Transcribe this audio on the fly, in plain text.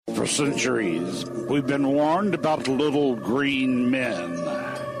For centuries, we've been warned about little green men.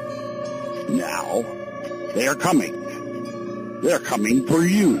 Now, they are coming. They're coming for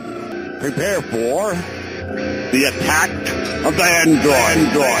you. Prepare for the attack of the android.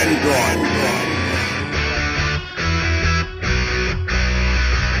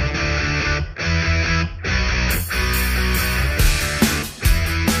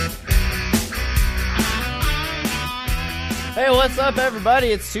 Hey, what's up, everybody?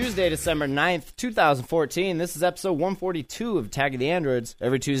 It's Tuesday, December 9th, 2014. This is episode 142 of Attack of the Androids.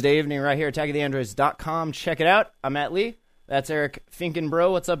 Every Tuesday evening right here at attackoftheandroids.com. Check it out. I'm Matt Lee. That's Eric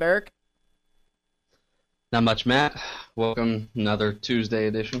Finkenbro. What's up, Eric? Not much, Matt. Welcome, another Tuesday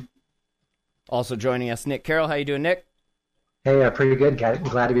edition. Also joining us, Nick Carroll. How you doing, Nick? Hey, pretty good.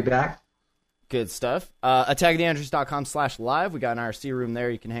 Glad to be back. Good stuff. Attackoftheandroids.com/live. We got an IRC room there.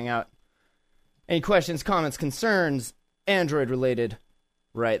 You can hang out. Any questions, comments, concerns, Android-related,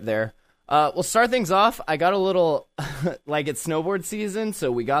 right there. We'll start things off. I got a little, like it's snowboard season,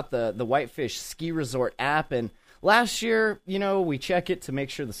 so we got the Whitefish Ski Resort app, and last year, you know, we check it to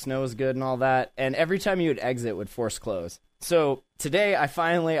make sure the snow is good and all that, and every time you would exit, it would force close. So today, I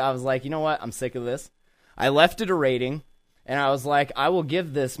was like, you know what, I'm sick of this. I left it a rating, and I was like, I will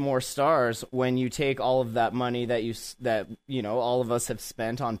give this more stars when you take all of that money that all of us have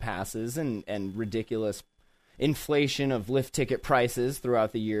spent on passes and ridiculous inflation of lift ticket prices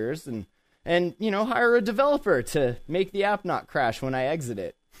throughout the years, and hire a developer to make the app not crash when I exit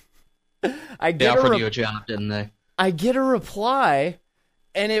it. They offered you a job, didn't they? I get a reply,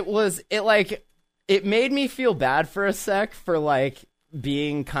 and it made me feel bad for a sec for like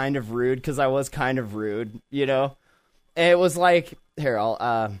being kind of rude, because I was kind of rude, you know. And it was like, here,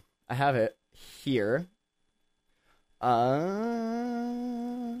 I have it here.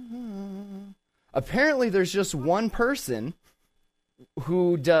 Apparently, there's just one person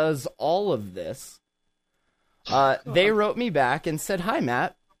who does all of this. They wrote me back and said, "Hi,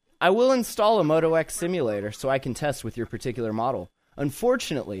 Matt. I will install a Moto X simulator so I can test with your particular model.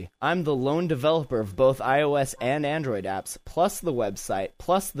 Unfortunately, I'm the lone developer of both iOS and Android apps, plus the website,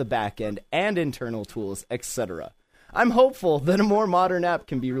 plus the backend and internal tools, etc. I'm hopeful that a more modern app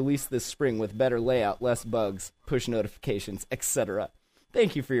can be released this spring with better layout, less bugs, push notifications, etc.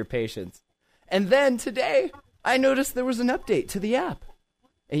 Thank you for your patience." And then today, I noticed there was an update to the app.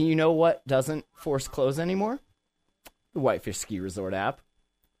 And you know what doesn't force close anymore? The Whitefish Ski Resort app.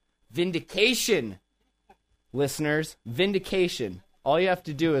 Vindication. Listeners, vindication. All you have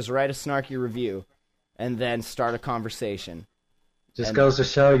to do is write a snarky review and then start a conversation. Just goes to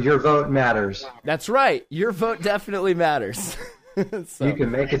show your vote matters. That's right. Your vote definitely matters. So, you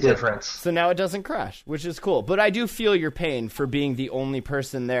can make a difference. So now it doesn't crash, which is cool. But I do feel your pain for being the only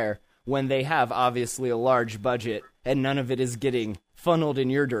person there when they have obviously a large budget and none of it is getting funneled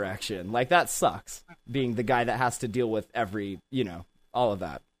in your direction. Like, that sucks, being the guy that has to deal with all of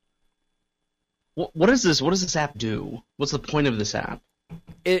that. What is this? What does this app do? What's the point of this app?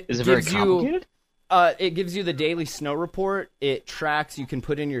 Is it very complicated? It gives you the daily snow report. It tracks, you can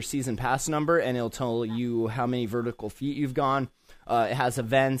put in your season pass number, and it'll tell you how many vertical feet you've gone. It has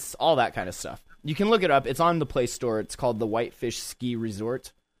events, all that kind of stuff. You can look it up. It's on the Play Store. It's called the Whitefish Ski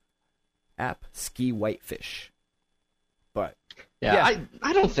Resort app, Ski Whitefish. But yeah.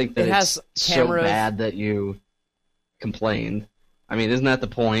 I don't think that it's so bad that you complained. I mean, isn't that the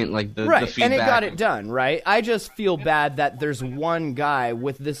point? Like the feedback. And it got it done, right? I just feel bad that there's one guy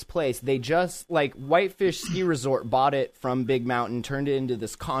with this place. They just, like, Whitefish Ski Resort bought it from Big Mountain, turned it into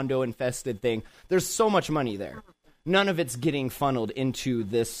this condo-infested thing. There's so much money there. None of it's getting funneled into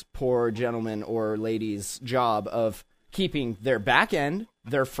this poor gentleman or lady's job of keeping their back end,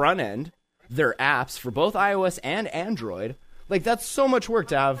 their front end, their apps for both iOS and Android. Like, that's so much work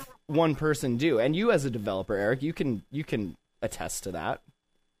to have one person do. And you, as a developer, Eric, you can attest to that.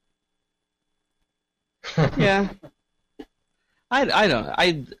 Yeah. I don't.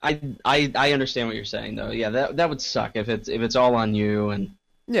 I understand what you're saying, though. Yeah, that would suck if it's all on you and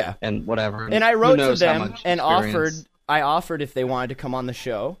whatever. And I wrote to them and offered if they wanted to come on the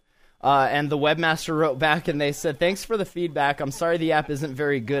show. And the webmaster wrote back and they said, "Thanks for the feedback. I'm sorry the app isn't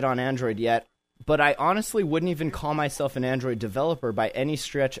very good on Android yet, but I honestly wouldn't even call myself an Android developer by any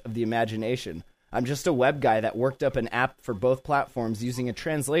stretch of the imagination. I'm just a web guy that worked up an app for both platforms using a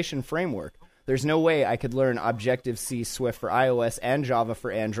translation framework. There's no way I could learn Objective-C Swift for iOS and Java for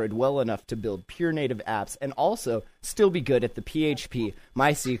Android well enough to build pure native apps and also still be good at the PHP,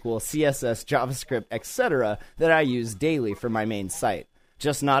 MySQL, CSS, JavaScript, etc. that I use daily for my main site.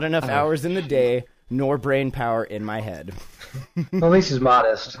 Just not enough hours in the day, nor brain power in my head." Well, at least he's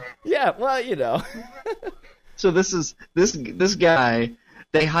modest. Yeah, well, you know. So this guy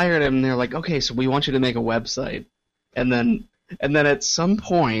they hired him, and they're like, okay, so we want you to make a website. And then at some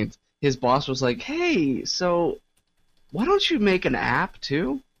point, his boss was like, hey, so why don't you make an app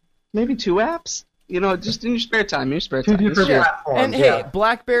too? Maybe 2 apps? Just in your spare time. Two different platforms. And hey,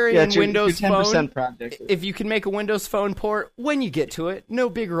 BlackBerry and Windows 10% Phone, project. if you can make a Windows Phone port, when you get to it, no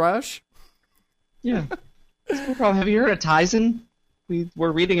big rush. Yeah. Have you heard of Tizen?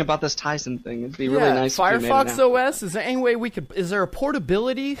 We're reading about this Tizen thing. It'd be really nice. Firefox OS. Is there any way we could? Is there a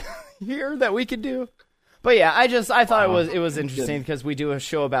portability here that we could do? But yeah, I thought it was interesting because we do a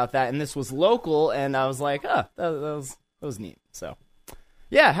show about that, and this was local, and I was like, that was neat. So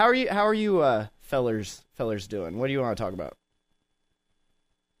yeah, how are you fellers doing? What do you want to talk about,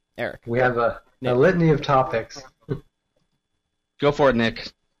 Eric? We have a litany of topics. Go for it,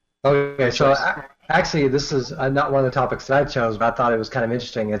 Nick. Okay, so actually, this is not one of the topics that I chose, but I thought it was kind of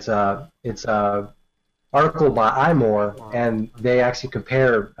interesting. It's a article by iMore, and they actually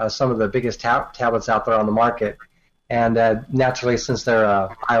compare some of the biggest tablets out there on the market. And naturally, since they're an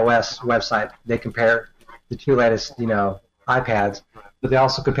iOS website, they compare the 2 latest, iPads. But they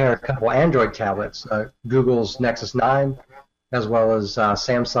also compare a couple Android tablets, Google's Nexus 9, as well as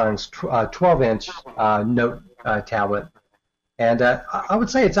Samsung's 12-inch Note tablet. And I would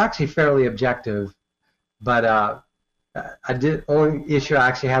say it's actually fairly objective, but only issue I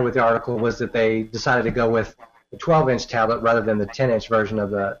actually had with the article was that they decided to go with the 12-inch tablet rather than the 10-inch version of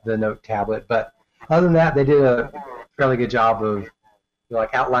the Note tablet. But other than that, they did a fairly good job of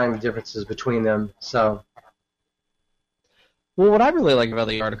outlining the differences between them. So, well, what I really like about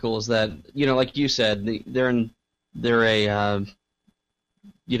the article is that like you said, they have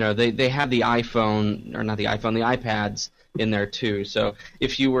the iPhone, or not the iPhone, the iPads in there too. So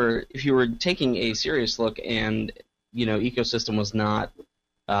if you were taking a serious look and ecosystem was not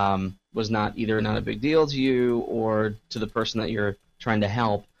either not a big deal to you or to the person that you're trying to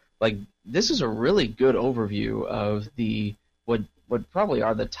help, like this is a really good overview of the what probably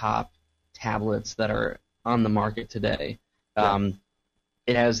are the top tablets that are on the market today.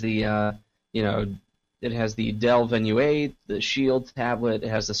 It has the it has the Dell Venue 8, the Shield tablet. It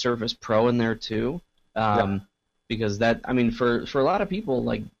has the Surface Pro in there too. Because for a lot of people,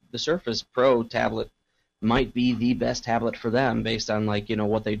 like the Surface Pro tablet might be the best tablet for them based on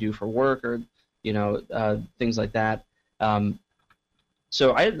what they do for work or things like that.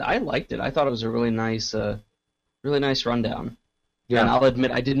 So I liked it. I thought it was a really nice rundown. Yeah. And I'll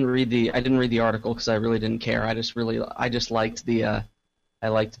admit I didn't read the article because I really didn't care. I just liked the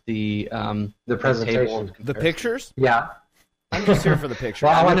presentation, the pictures. Yeah, I'm just here for the pictures.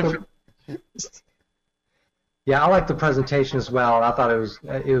 Well, I like the presentation as well, and I thought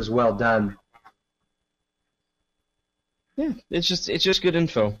it was well done. Yeah, it's just good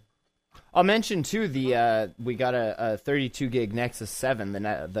info. I'll mention too we got a 32 gig Nexus 7,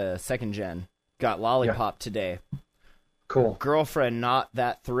 the second gen, got Lollipop today. Cool. Girlfriend not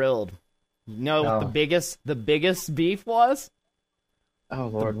that thrilled. What the biggest beef was? Oh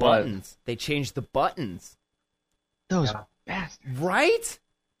Lord, the buttons. What? They changed the buttons. Those bastards. Right?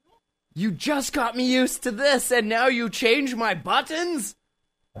 You just got me used to this, and now you change my buttons?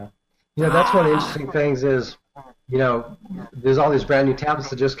 That's one of the interesting things is, there's all these brand new tablets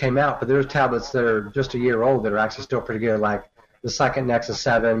that just came out, but there's tablets that are just a year old that are actually still pretty good, like the second Nexus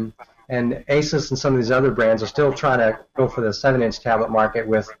 7, and Asus and some of these other brands are still trying to go for the 7-inch tablet market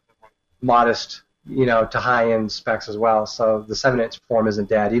with modest, to high-end specs as well. So the 7-inch form isn't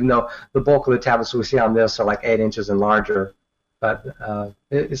dead, even though the bulk of the tablets we see on this are like 8 inches and larger. But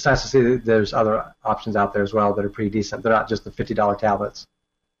it's nice to see that there's other options out there as well that are pretty decent. They're not just the $50 tablets.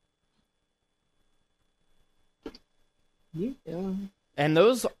 Yeah. And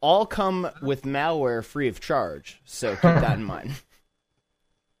those all come with malware free of charge, so keep that in mind.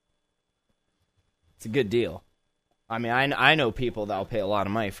 It's a good deal. I mean, I know people that will pay a lot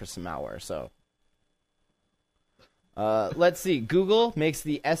of money for some malware, so. Let's see. Google makes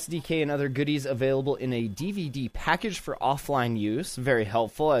the SDK and other goodies available in a DVD package for offline use. Very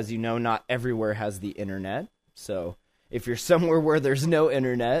helpful. As you know, not everywhere has the internet. So if you're somewhere where there's no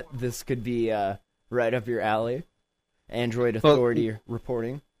internet, this could be right up your alley. Android Authority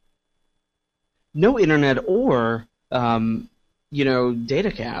reporting. No internet or,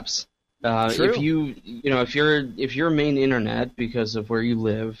 data caps. True. If your main internet, because of where you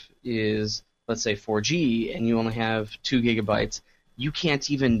live, is, let's say 4G, and you only have 2 gigabytes, you can't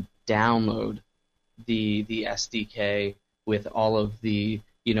even download the SDK with all of the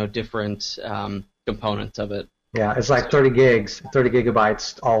different components of it. Yeah, it's like 30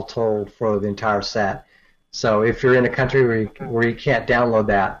 gigabytes all told for the entire set. So if you're in a country where you can't download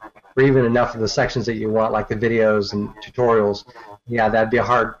that, or even enough of the sections that you want, like the videos and tutorials, yeah, that'd be a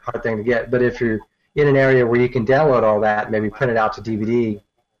hard thing to get. But if you're in an area where you can download all that, maybe print it out to DVD,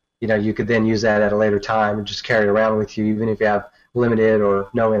 you could then use that at a later time and just carry it around with you, even if you have limited or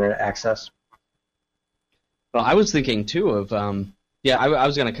no internet access. Well, I was thinking too of I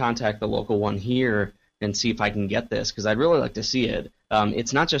was going to contact the local one here and see if I can get this, because I'd really like to see it.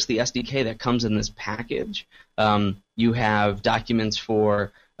 It's not just the SDK that comes in this package. You have documents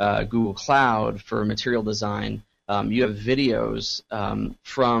for Google Cloud, for material design. You have videos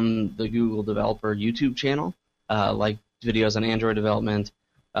from the Google Developer YouTube channel, like videos on Android development,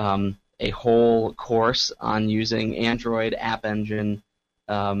 a whole course on using Android App Engine,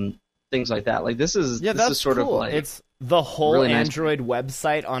 things like that. Like this is sort cool. of like it's the whole really Android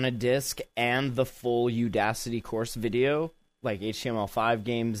website on a disk and the full Udacity course video, like HTML5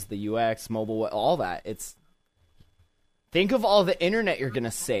 games, the UX, mobile, all that. Think of all the internet you're gonna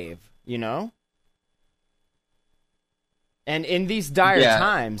save, And in these dire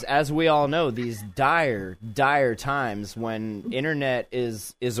times, as we all know, these dire times when internet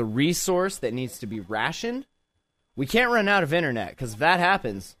is a resource that needs to be rationed, we can't run out of internet, because if that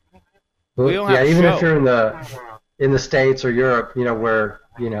happens, we don't have a even show. if you're in the States or Europe, where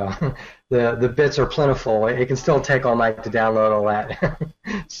the bits are plentiful, it can still take all night to download all that.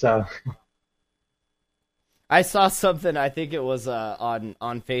 So I saw something, I think it was on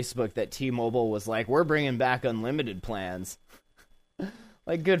Facebook, that T-Mobile was like, we're bringing back unlimited plans.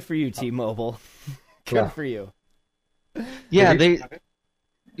 Like, good for you, T-Mobile. Good for you. Yeah,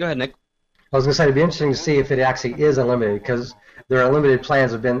 Go ahead, Nick. I was going to say, it'd be interesting to see if it actually is unlimited, because their unlimited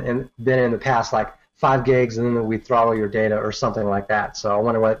plans have been in the past, like 5 gigs, and then we throttle your data or something like that. So I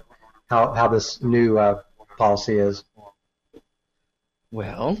wonder how this new policy is.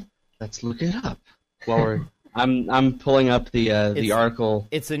 Well, let's look it up. Well, I'm pulling up the article.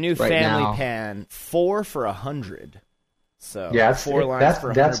 It's a new right family now. plan, 4 for $100. So Yeah, 4 lines for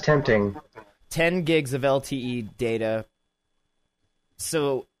 $100. that's tempting. 10 gigs of LTE data.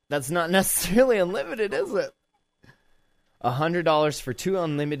 So that's not necessarily unlimited, is it? $100 for 2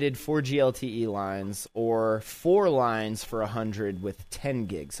 unlimited 4G LTE lines, or 4 lines for $100 with 10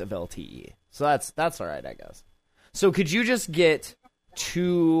 gigs of LTE. So that's all right, I guess. So could you just get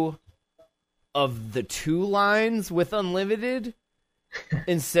 2 of the 2 lines with unlimited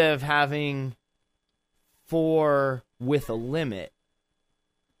instead of having 4 with a limit?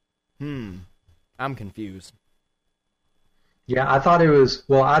 I'm confused. Yeah, I thought it was.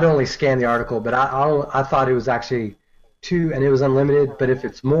 Well, I'd only scanned the article, but I thought it was actually 2, and it was unlimited. But if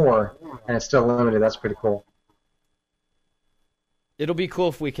it's more and it's still limited, that's pretty cool. It'll be cool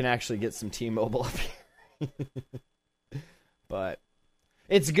if we can actually get some T-Mobile up here. But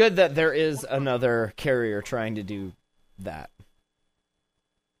it's good that there is another carrier trying to do that.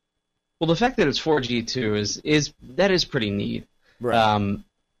 Well, the fact that it's 4G too is pretty neat. Right.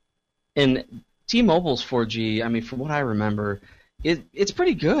 And T-Mobile's 4G, I mean, from what I remember, it's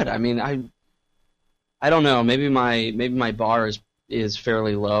pretty good. I mean, I don't know, maybe my bar is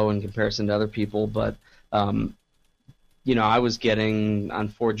fairly low in comparison to other people, but I was getting on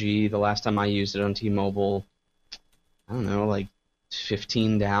 4G the last time I used it on T-Mobile, I don't know, like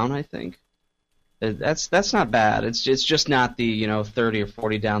 15 down, I think. That's not bad. It's just not the 30 or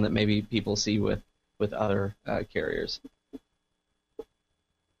 40 down that maybe people see with other carriers.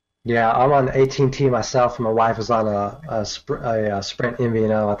 Yeah, I'm on AT&T myself, and my wife is on a Sprint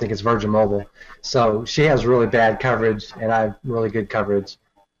MVNO. I think it's Virgin Mobile. So she has really bad coverage, and I have really good coverage.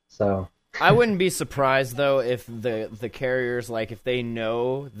 So I wouldn't be surprised, though, if the carriers, like, if they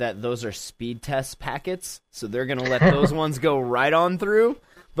know that those are speed test packets, so they're going to let those ones go right on through.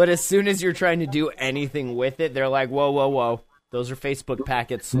 But as soon as you're trying to do anything with it, they're like, whoa. Those are Facebook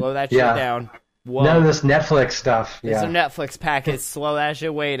packets. Slow that shit down. Whoa. None of this Netflix stuff. These are Netflix packets. Slow that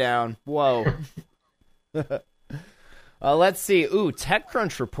shit way down. Whoa. Let's see.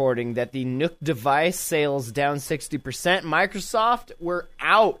 TechCrunch reporting that the Nook device sales down 60%. Microsoft, we're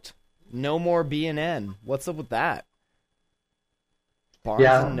out. No more B&N. What's up with that?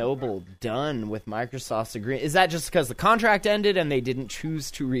 Barnes & Noble done with Microsoft's agreement. Is that just because the contract ended and they didn't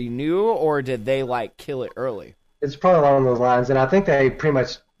choose to renew, or did they kill it early? It's probably along those lines, and I think they pretty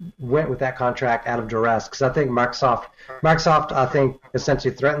much went with that contract out of duress, because I think Microsoft, I think,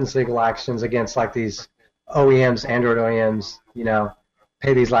 essentially threatens legal actions against these OEMs, Android OEMs,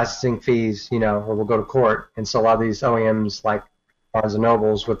 pay these licensing fees, or we'll go to court. And so a lot of these OEMs, like Barnes &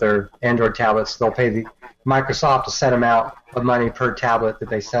 Nobles, with their Android tablets, they'll pay Microsoft a set amount of money per tablet that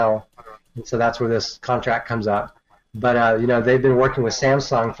they sell. And so that's where this contract comes up. But, they've been working with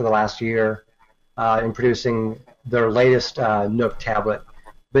Samsung for the last year in producing their latest Nook tablet.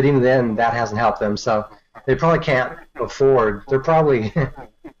 But even then, that hasn't helped them. So they probably can't afford. They're probably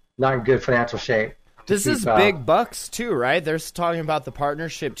not in good financial shape. This is big bucks too, right? They're talking about the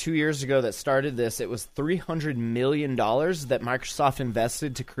partnership 2 years ago that started this. It was $300 million that Microsoft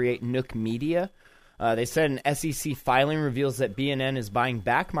invested to create Nook Media. They said an SEC filing reveals that BNN is buying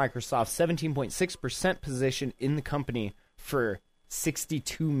back Microsoft's 17.6% position in the company for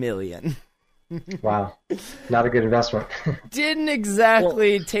 $62 million. Wow, not a good investment. Didn't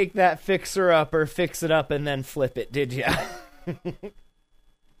exactly take that fixer up or fix it up and then flip it, did ya?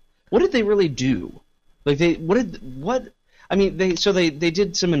 What did they really do? Like they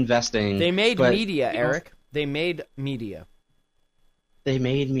did some investing. They made media, Eric. They made media. They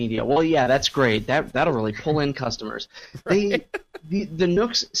made media. Well, yeah, that's great. That'll really pull in customers. Right. The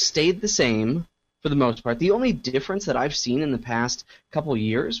Nooks stayed the same for the most part. The only difference that I've seen in the past couple of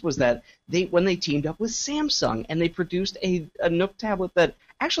years was that when they teamed up with Samsung and they produced a Nook tablet that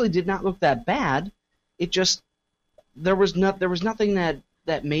actually did not look that bad. It just there was nothing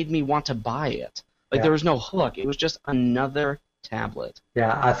that made me want to buy it. Like there was no hook. It was just another tablet.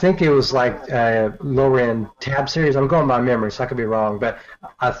 Yeah, I think it was like a lower-end Tab series. I'm going by memory, so I could be wrong, but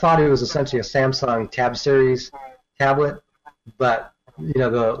I thought it was essentially a Samsung Tab series tablet, but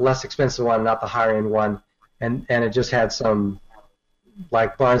the less expensive one, not the higher-end one, and it just had some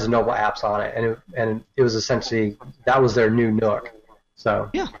like Barnes & Noble apps on it, and it was essentially that was their new Nook. So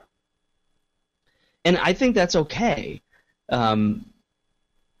yeah, and I think that's okay.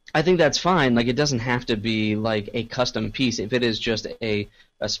 I think that's fine. Like, it doesn't have to be like a custom piece. If it is just a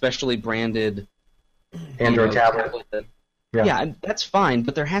specially branded Android tablet, yeah, that's fine.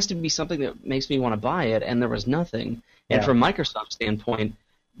 But there has to be something that makes me want to buy it, and there was nothing. And from Microsoft's standpoint,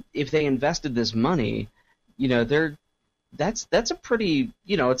 if they invested this money, that's a pretty,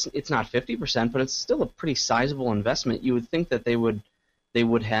 it's not 50%, but it's still a pretty sizable investment. You would think that they would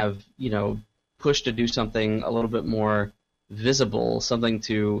have, pushed to do something a little bit more visible, something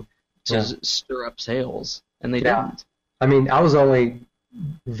to stir up sales, and they didn't. I mean, I was only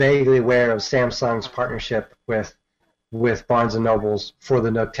vaguely aware of Samsung's partnership with Barnes & Noble's for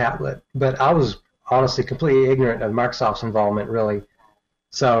the Nook tablet, but I was honestly completely ignorant of Microsoft's involvement, really.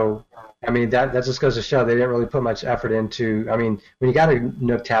 So, I mean, that just goes to show they didn't really put much effort into. I mean, when you got a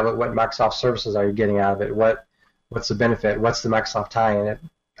Nook tablet, what Microsoft services are you getting out of it? What's the benefit? What's the Microsoft tie in it?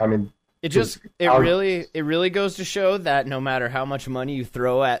 I mean, It really goes to show that no matter how much money you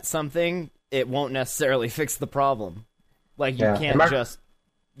throw at something, it won't necessarily fix the problem. Like, you can't just...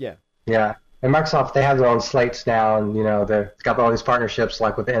 Yeah. Yeah. And Microsoft, they have their own slates now, and, they've got all these partnerships,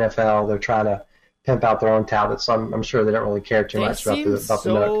 like with the NFL. They're trying to pimp out their own tablets, so I'm sure they don't really care too much about the Nook. They seem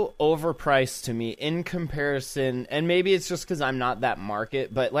so overpriced to me in comparison, and maybe it's just because I'm not that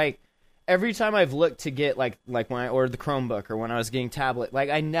market, but, like, every time I've looked to get, like when I ordered the Chromebook or when I was getting tablet, like,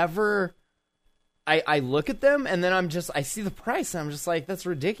 I look at them and then I see the price and I'm just like, that's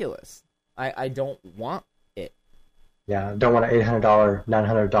ridiculous. I don't want it. Yeah, don't want an $800,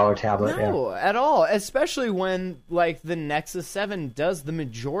 $900 tablet. No, at all. Especially when, like, the Nexus 7 does the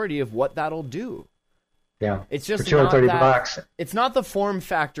majority of what that'll do. Yeah, it's just for $230. It's not the form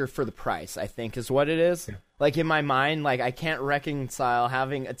factor for the price, I think, is what it is. Yeah. Like, in my mind, like, I can't reconcile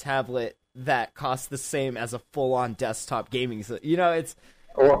having a tablet that costs the same as a full-on desktop gaming. It's it's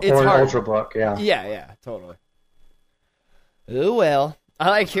or an hard. Ultrabook, yeah. Yeah, totally. Oh, well. I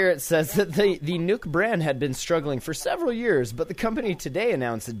like here it says that the Nook brand had been struggling for several years, but the company today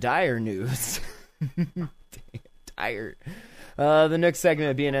announced dire news. Dire. The Nook segment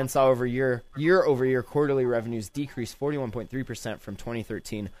of BNN saw over year-over-year quarterly revenues decrease 41.3% from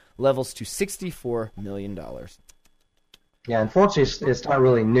 2013 levels to $64 million. Yeah, unfortunately, it's not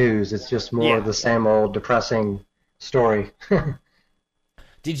really news. It's just more of the same old depressing story.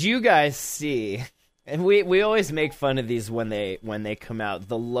 Did you guys see? And we always make fun of these when they come out.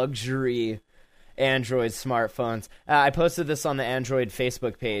 The luxury Android smartphones. I posted this on the Android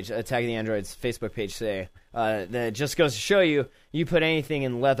Facebook page, Attack the Android's Facebook page today. That just goes to show you put anything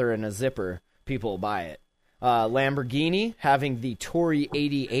in leather in a zipper, people will buy it. Lamborghini having the Tori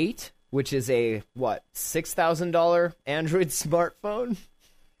 88, which is a $6,000 Android smartphone.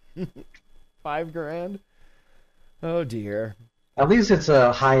 $5,000. Oh dear. At least it's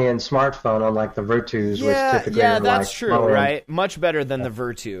a high-end smartphone, unlike the Virtus, which typically are that's true, right? Much better than the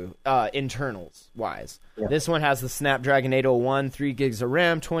Virtu, internals-wise. Yeah. This one has the Snapdragon 801, 3 gigs of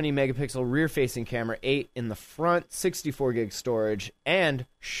RAM, 20-megapixel rear-facing camera, 8 in the front, 64 gig storage, and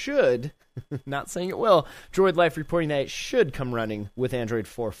should, not saying it will, Droid Life reporting that it should come running with Android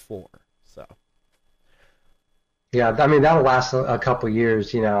 4.4. So, Yeah, I mean that'll last a couple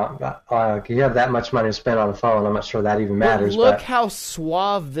years. You know, you have that much money to spend on a phone. I'm not sure that even matters. Look but how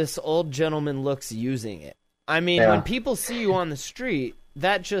suave this old gentleman looks using it. I mean, when people see you on the street,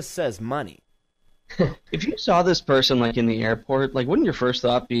 that just says money. If you saw this person like in the airport, like wouldn't your first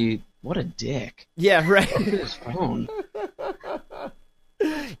thought be, "What a dick"? Yeah, right. Look at his phone.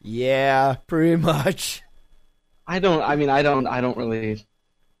 Yeah, pretty much. I don't really.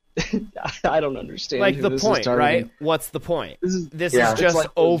 I don't understand. Like who the this point, is targeting. right? What's the point? This Yeah. is just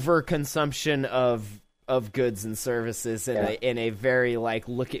like- overconsumption of goods and services in a very like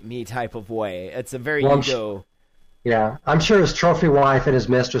look at me type of way. It's a very ego. Yeah, I'm sure his trophy wife and his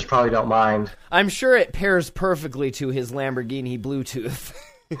mistress probably don't mind. I'm sure it pairs perfectly to his Lamborghini Bluetooth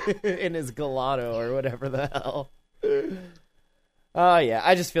in his Gelato or whatever the hell. Oh yeah,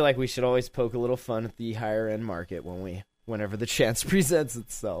 I just feel like we should always poke a little fun at the higher end market whenever the chance presents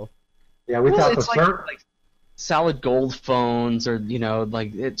itself. Yeah, we thought the it's like solid gold phones, or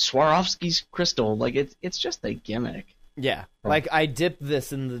like Swarovski's crystal. Like it's just a gimmick. Yeah, like I dip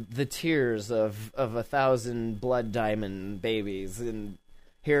this in the tears of 1,000 blood diamond babies, and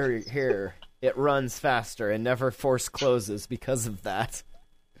here it runs faster and never force closes because of that.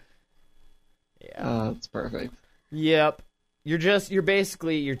 Yeah, That's perfect. Yep. You're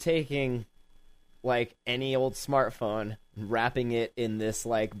basically taking like any old smartphone, wrapping it in this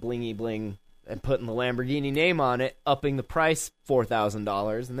like blingy bling and putting the Lamborghini name on it, upping the price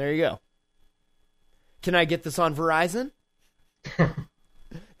 $4,000, and there you go. Can I get this on Verizon? Can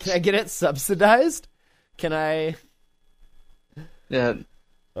I get it subsidized? Can I? Yeah,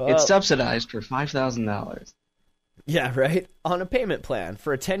 it's subsidized for $5,000. Yeah, right? On a payment plan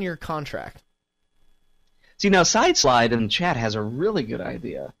for a 10-year contract. See, now Sideslide in the chat has a really good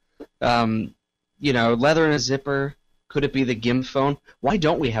idea. Leather in a zipper. Could it be the GIMP phone? Why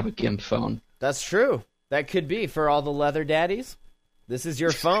don't we have a GIMP phone? That's true. That could be for all the leather daddies. This is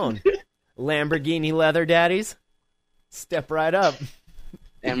your phone. Lamborghini leather daddies. Step right up.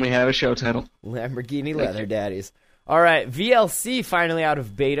 And we have a show title. Lamborghini leather daddies. All right, VLC finally out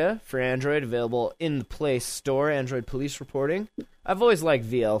of beta for Android, available in the Play Store. Android Police reporting. I've always liked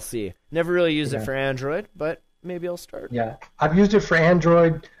VLC. Never really used it for Android, but maybe I'll start. Yeah, I've used it for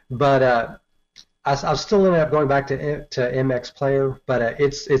Android, but I still ended up going back to MX Player, but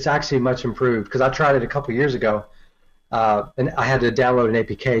it's actually much improved because I tried it a couple years ago, and I had to download an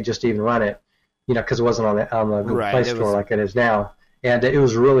APK just to even run it, because it wasn't on the Google Play Store like it is now, and it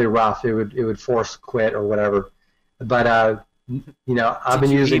was really rough. It would force quit or whatever, but I've been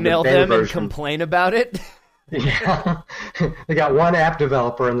using email the beta them version. and complain about it. Yeah, they got one app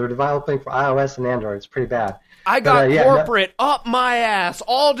developer and they're developing for iOS and Android. It's pretty bad. I got corporate up my ass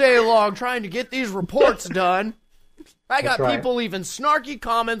all day long trying to get these reports done. I got people leaving snarky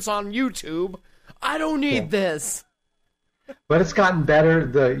comments on YouTube. I don't need this. But it's gotten better.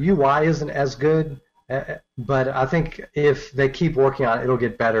 The UI isn't as good, but I think if they keep working on it, it'll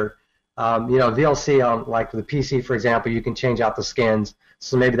get better. VLC on like the PC, for example, you can change out the skins.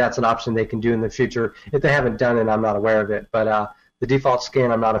 So maybe that's an option they can do in the future. If they haven't done it, I'm not aware of it. But the default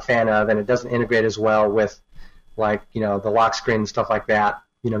skin I'm not a fan of, and it doesn't integrate as well with like, the lock screen and stuff like that.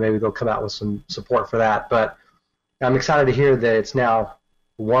 Maybe they'll come out with some support for that. But I'm excited to hear that it's now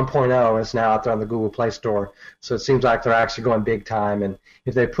 1.0 is now out there on the Google Play Store. So it seems like they're actually going big time. And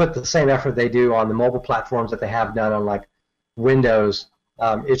if they put the same effort they do on the mobile platforms that they have done on like Windows,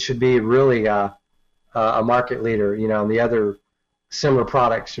 it should be really a market leader. And the other similar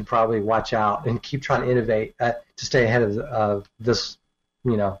products should probably watch out and keep trying to innovate to stay ahead of this,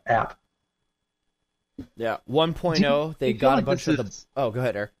 app. Yeah, 1.0, they got a bunch of the... Oh, go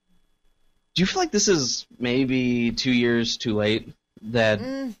ahead, Eric. Do you feel like this is maybe 2 years too late? That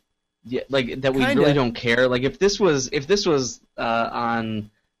that we really don't care? Like if this was on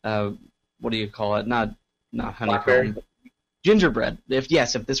what do you call it? Not honeycomb. Gingerbread. If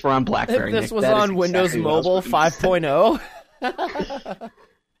this were on BlackBerry. If this was on Windows Mobile 5.0.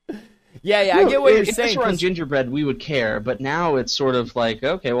 Yeah, I get what you're saying. If this were on Gingerbread, we would care, but now it's sort of like,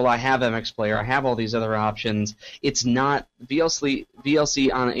 okay, well, I have MX Player, I have all these other options. It's not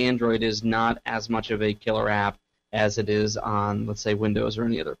VLC on Android is not as much of a killer app as it is on, let's say, Windows or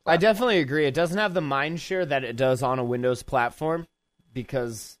any other platform. I definitely agree. It doesn't have the mind share that it does on a Windows platform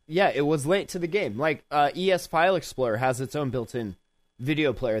because, it was late to the game. Like, ES File Explorer has its own built-in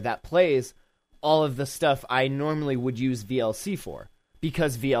video player that plays all of the stuff I normally would use VLC for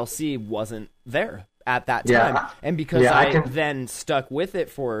because VLC wasn't there at that time. And because I then stuck with it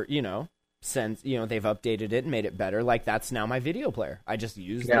for, since, they've updated it and made it better, like that's now my video player. I just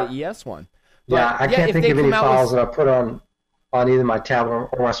use the ES one. But, I can't think of any files that I put on. on either my tablet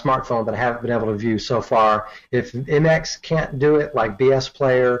or my smartphone that I haven't been able to view so far. If MX can't do it, like BS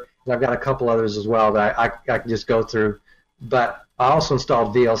Player, and I've got a couple others as well that I can just go through. But I also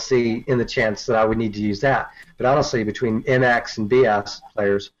installed VLC in the chance that I would need to use that. But honestly, between MX and BS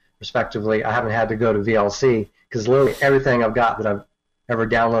players, respectively, I haven't had to go to VLC because literally everything I've got that I've ever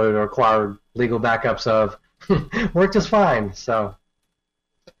downloaded or acquired legal backups of worked just fine. So,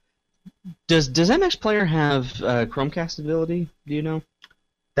 Does MX Player have Chromecast ability? Do you know?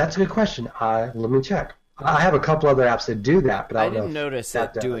 that's a good question. Let me check. I have a couple other apps that do that, but I didn't notice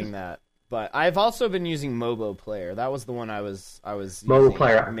it doing that. But I've also been using Mobo Player. That was the one I was Mobo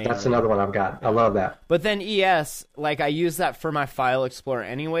Player. mainly. That's another one I've got. I love that. But then ES, like I use that for my File Explorer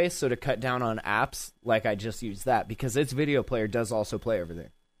anyway, so to cut down on apps, like I just use that because its video player does also play everything.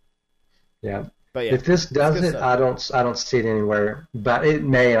 Yeah. But yeah, if this does it, stuff. I don't see it anywhere. But it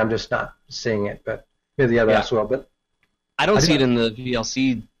may, and I'm just not seeing it. But maybe the other apps will. But I don't see it in the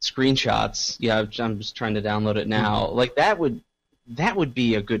VLC screenshots. Yeah, I'm just trying to download it now. Mm-hmm. Like that would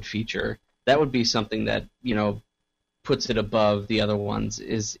be a good feature. That would be something that, puts it above the other ones,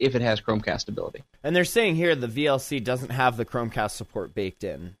 is if it has Chromecast ability. And they're saying here the VLC doesn't have the Chromecast support baked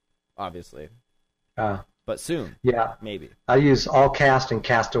in, obviously. But soon. Yeah. Maybe. I use Allcast and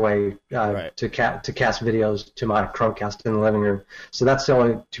Castaway Right. to cast videos to my Chromecast in the living room. So that's the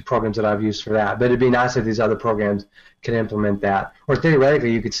only two programs that I've used for that. But it'd be nice if these other programs could implement that. Or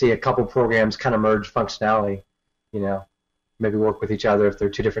theoretically, you could see a couple programs kind of merge functionality, maybe work with each other if they're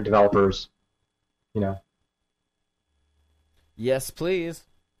two different developers, Yes, please.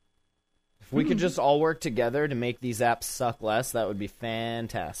 If we could just all work together to make these apps suck less, that would be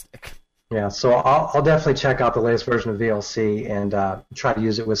fantastic. Yeah, so I'll definitely check out the latest version of VLC and try to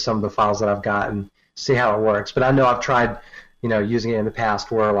use it with some of the files that I've got and see how it works. But I know I've tried, using it in the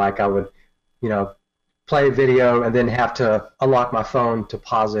past where like I would, play a video and then have to unlock my phone to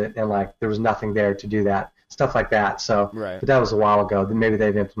pause it and like there was nothing there to do that, stuff like that. So, Right. But that was a while ago. Then maybe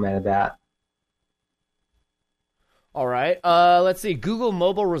they've implemented that. All right. Let's see. Google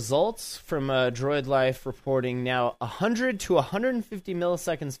mobile results from Droid Life reporting now 100 to 150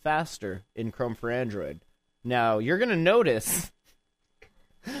 milliseconds faster in Chrome for Android. Now, you're going to notice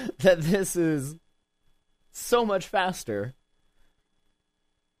that this is so much faster.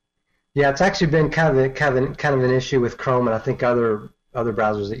 Yeah, it's actually been kind of an issue with Chrome and I think other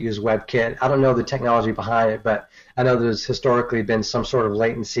browsers that use WebKit. I don't know the technology behind it, but I know there's historically been some sort of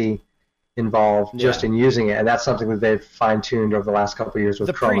latency involved just in using it, and that's something that they've fine-tuned over the last couple of years with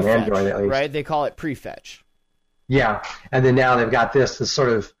The Chrome and prefetch, Android at least. right? They call it prefetch. Yeah, and then now they've got this sort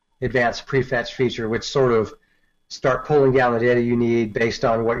of advanced prefetch feature, which sort of start pulling down the data you need based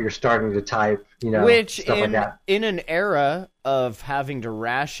on what you're starting to type, Which, stuff like that. in an era of having to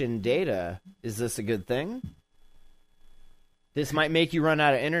ration data, is this a good thing? This might make you run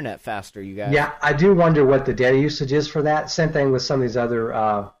out of internet faster, you guys. Yeah, I do wonder what the data usage is for that. Same thing with some of these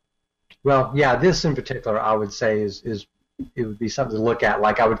other this in particular, I would say is it would be something to look at.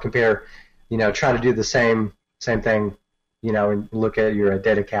 Like I would compare, try to do the same thing, and look at your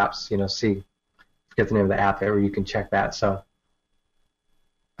data caps, see, forget the name of the app where you can check that. So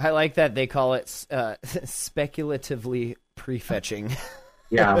I like that they call it speculatively prefetching.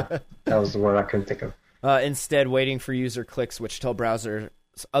 Yeah, that was the word I couldn't think of. Instead, waiting for user clicks, which tell browsers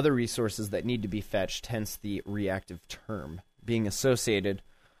other resources that need to be fetched, hence the reactive term being associated.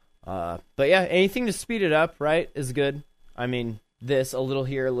 But yeah, anything to speed it up, right, is good. I mean, this, a little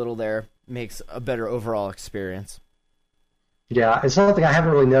here, a little there, makes a better overall experience. Yeah, it's something I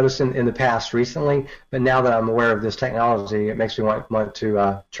haven't really noticed in the past recently, but now that I'm aware of this technology, it makes me want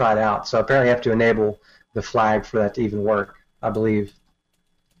to try it out. So apparently I have to enable the flag for that to even work, I believe.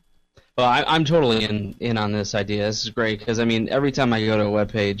 Well, I'm totally in on this idea. This is great because, I mean, every time I go to a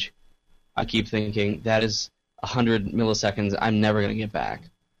web page, I keep thinking, that is 100 milliseconds I'm never going to get back.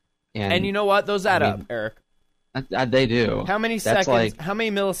 And you know what? Those add up, Eric. They do. How many seconds? How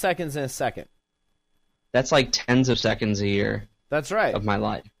many milliseconds in a second? That's like tens of seconds a year. That's right. Of my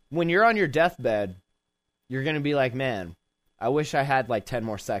life. When you're on your deathbed, you're going to be like, man, I wish I had like 10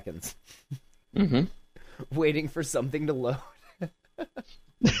 more seconds. Mm-hmm. Waiting for something to load.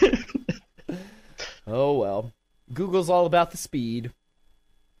 Oh, well. Google's all about the speed.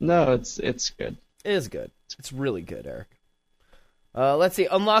 No, it's good. It is good. It's really good, Eric. Let's see.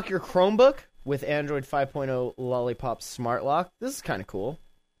 Unlock your Chromebook with Android 5.0 Lollipop Smart Lock. This is kind of cool.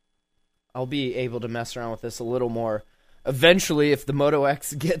 I'll be able to mess around with this a little more eventually if the Moto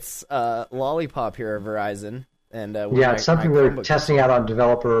X gets Lollipop here at Verizon. And it's something we're testing out on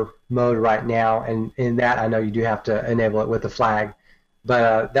developer mode right now, and in that I know you do have to enable it with the flag.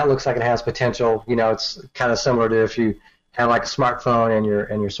 But that looks like it has potential. It's kind of similar to if you have like a smartphone and your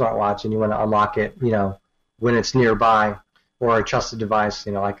smartwatch, and you want to unlock it, when it's nearby, or a trusted device,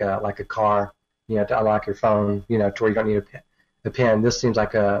 like a car, to unlock your phone, to where you don't need a pin. This seems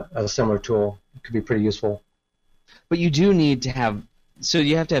like a similar tool. It could be pretty useful. But you do need to have, so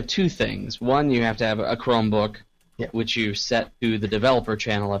you have to have two things. One, you have to have a Chromebook, which you set to the developer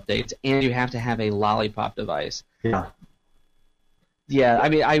channel updates, and you have to have a Lollipop device. Yeah. Yeah, I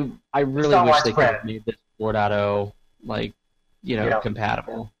mean, I really wish they could have made this 4.0,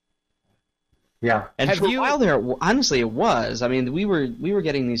 compatible. Yeah. And for a while there, honestly, it was. I mean, we were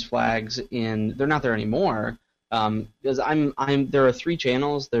getting these flags in. They're not there anymore. Because there are 3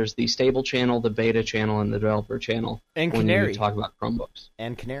 channels. There's the stable channel, the beta channel, and the developer channel. And Canary. When you talk about Chromebooks.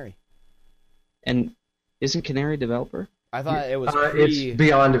 And Canary. And isn't Canary developer? I thought it was it's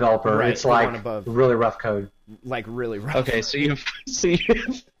beyond developer. Right, it's like really rough code. Like really rough. Okay, so you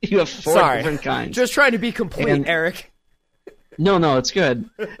have 4 different kinds. Just trying to be complete, Eric. No, it's good.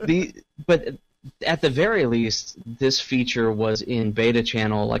 But at the very least, this feature was in beta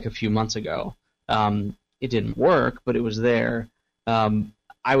channel like a few months ago. It didn't work, but it was there. I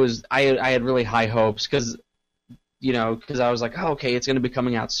had really high hopes because I was like, oh, okay, it's going to be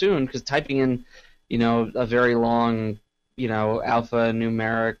coming out soon. Because typing in, a very long, alpha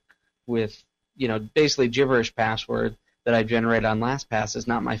numeric with, basically gibberish password that I generate on LastPass is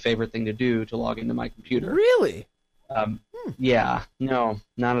not my favorite thing to do to log into my computer. Really? Yeah, no,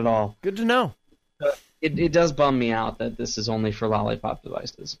 not at all. Good to know. It does bum me out that this is only for Lollipop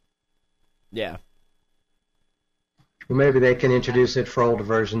devices. Yeah. Well, maybe they can introduce it for older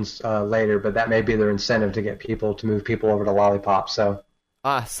versions later, but that may be their incentive to get people to move people over to Lollipop. So,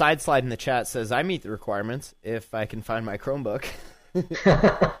 Side Slide in the chat says I meet the requirements if I can find my Chromebook.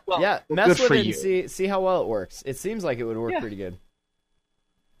 Well, yeah, mess with it you. and see how well it works. It seems like it would work pretty good.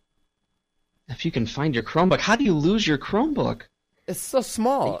 If you can find your Chromebook, how do you lose your Chromebook? It's so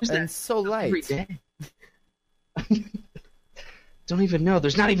small and so light. Every day. Don't even know.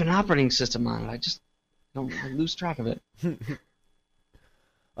 There's not even an operating system on it. I lose track of it.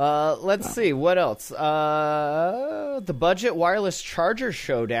 Let's see. What else? The budget wireless charger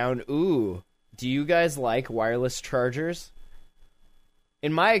showdown. Ooh. Do you guys like wireless chargers?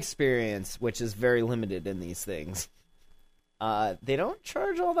 In my experience, which is very limited in these things, they don't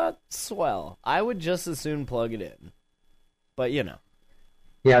charge all that swell. I would just as soon plug it in. But,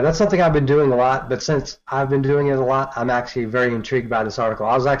 Yeah, that's something I've been doing a lot, but since I've been doing it a lot, I'm actually very intrigued by this article.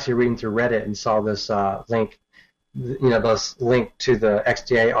 I was actually reading through Reddit and saw this link, this link to the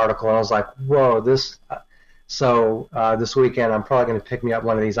XDA article, and I was like, whoa, this... So this weekend, I'm probably going to pick me up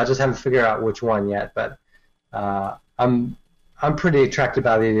one of these. I just haven't figured out which one yet, but I'm pretty attracted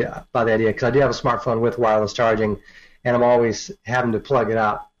by the idea because I do have a smartphone with wireless charging, and I'm always having to plug it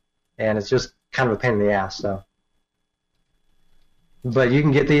up, and it's just kind of a pain in the ass. So, but you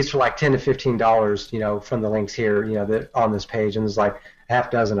can get these for like $10 to $15, from the links here, that on this page, and there's like a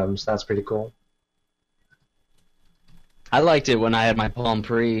half dozen of them. So that's pretty cool. I liked it when I had my Palm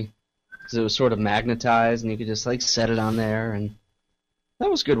Pre because it was sort of magnetized, and you could just set it on there, and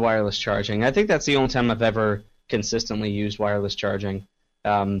that was good wireless charging. I think that's the only time I've ever consistently used wireless charging.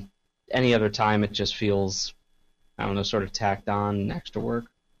 Any other time it just feels, I don't know, sort of tacked on extra work.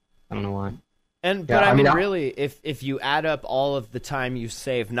 I don't know why. But I mean, really, if you add up all of the time you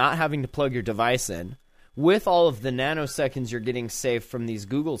save not having to plug your device in, with all of the nanoseconds you're getting saved from these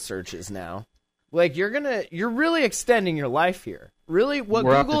Google searches now, you're really extending your life here. Really, what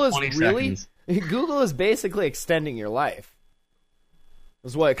Google is Google is basically extending your life.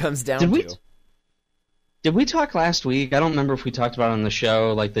 Is what it comes down to. Did we talk last week? I don't remember if we talked about it on the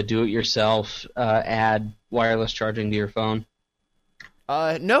show, like the do-it-yourself add wireless charging to your phone.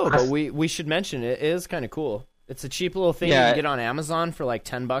 No, but we should mention it. It is kind of cool. It's a cheap little thing you can get on Amazon for like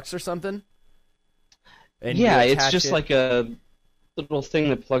 $10 or something. And it's just like a little thing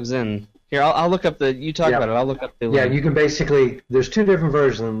that plugs in. Here, I'll look up you talk about it. I'll look up the link. You can basically, there's 2 different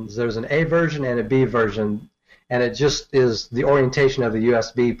versions. There's an A version and a B version, and it just is the orientation of the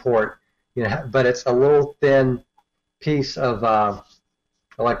USB port. But it's a little thin piece of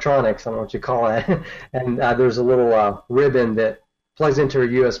electronics. I don't know what you call it. And there's a little ribbon that plugs into a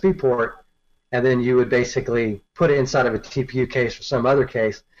USB port, and then you would basically put it inside of a TPU case or some other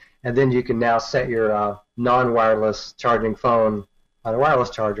case, and then you can now set your non-wireless charging phone on a wireless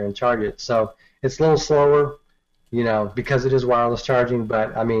charger and charge it. So it's a little slower, because it is wireless charging.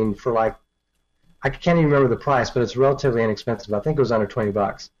 But I mean, for I can't even remember the price, but it's relatively inexpensive. I think it was under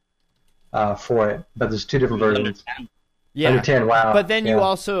 $20 for it. But there's 2 different versions. Yeah, under 10. Wow. But then you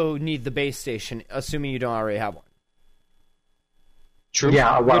also need the base station, assuming you don't already have one. True.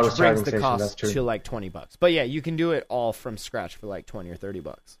 Yeah, a wireless which brings charging the station. That's cost true. to like $20. But yeah, you can do it all from scratch for like $20 or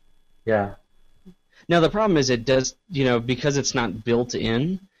 $30. Yeah. Now the problem is it does, because it's not built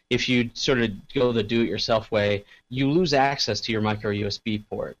in. If you sort of go the do-it-yourself way, you lose access to your micro USB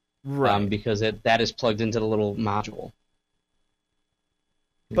port, Right. because that is plugged into the little module.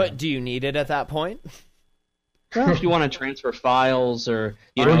 But do you need it at that point? Well, if you want to transfer files, or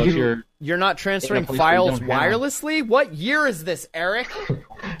Aren't if you- you're not transferring in a place files where you don't have- wirelessly? What year is this, Eric?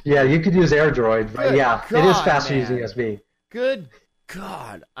 Yeah, you could use AirDroid, but Good yeah, it is God, faster man. using USB. Good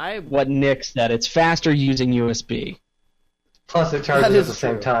God. what Nick said, it's faster using USB. Plus, it charges That at is the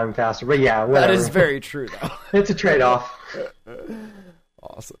same true. time faster. But yeah, That whatever. is very true, though. It's a trade-off.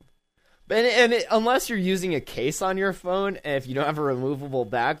 Awesome. Unless you're using a case on your phone, and if you don't have a removable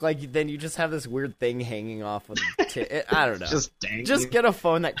back, then you just have this weird thing hanging off of the I don't know. Just dang. Just get a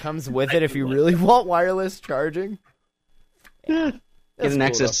phone that comes with it if you really want wireless charging. Get That's an cool,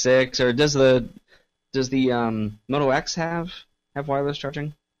 Nexus 6, or does the Moto X have wireless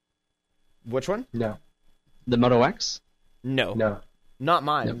charging? though. Which one? No, The Moto X? No. no. Not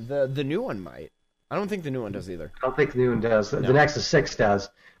mine. The new one might. I don't think the new one does either. I don't think the new one does. The Nexus 6 does.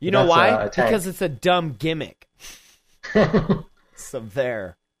 You But know that's why? a tank. Because it's a dumb gimmick. So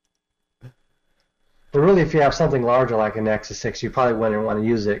there. But really, if you have something larger like a Nexus 6, you probably wouldn't want to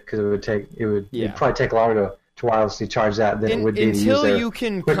use it because it'd Yeah. probably take longer to wirelessly charge that than it would be to use Until their you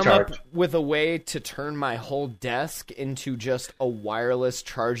can quick come charge. up with a way to turn my whole desk into just a wireless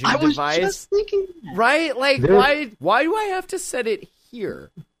charging I was device, just thinking that. right? Like, There- why do I have to set it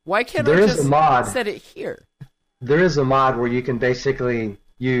here? Why can't There I is just a mod. set it here? There is a mod where you can basically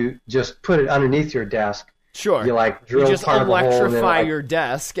you just put it underneath your desk. Sure. You like drill You just part of the hole and then, electrify like, your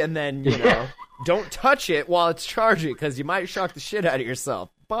desk, and then don't touch it while it's charging because you might shock the shit out of yourself.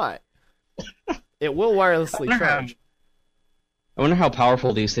 But it will wirelessly charge. I wonder how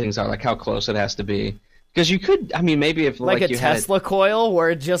powerful these things are, like how close it has to be. Because you could, maybe if Like a you had Tesla coil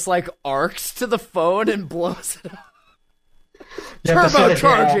where it just like arcs to the phone and blows it up. you have to set it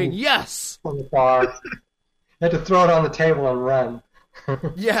Turbocharging, down yes. from the bar. You have to throw it on the table and run.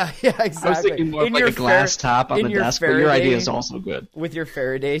 Yeah, exactly. I was thinking more of In like your a glass top on in the your desk, but your idea Faraday- is also good. with your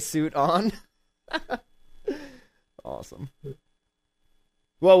Faraday suit on. Awesome.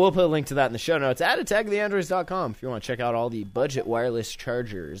 Well, we'll put a link to that in the show notes at attacktheandroids.com if you want to check out all the budget wireless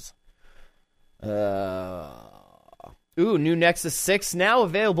chargers. New Nexus 6 now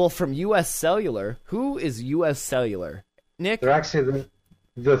available from US Cellular. Who is US Cellular? Nick? They're actually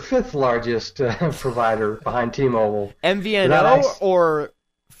the fifth largest provider behind T-Mobile. MVNO not or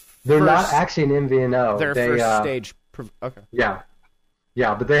They're not first- actually an MVNO. their They, first stage? Okay.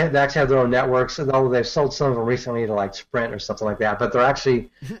 Yeah, but they actually have their own networks, although they've sold some of them recently to like Sprint or something like that. But they're actually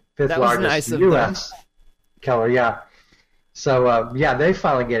fifth That was largest nice of U.S. Keller. Yeah. So they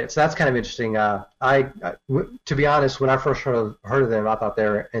finally get it. So that's kind of interesting. To be honest, when I first heard of them, I thought they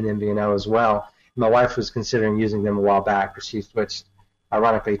were an MVNO as well. My wife was considering using them a while back, but she switched,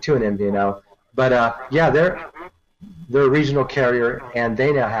 ironically, to an MVNO. But they're a regional carrier, and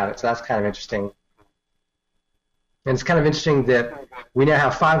they now have it. So that's kind of interesting. And it's kind of interesting that we now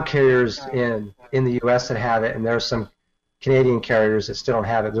have 5 carriers in the U.S. that have it, and there are some Canadian carriers that still don't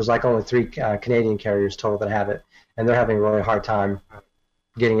have it. There's like only 3 Canadian carriers total that have it, and they're having a really hard time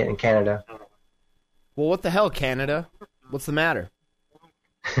getting it in Canada. Well, what the hell, Canada? What's the matter?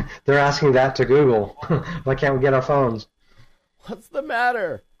 They're asking that to Google. Why can't we get our phones? What's the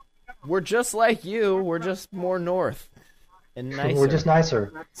matter? We're just like you. We're just more north and nicer. We're just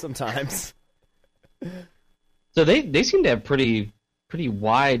nicer. sometimes. So they seem to have pretty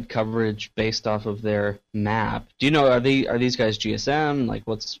wide coverage based off of their map. Do you know, are these guys GSM? Like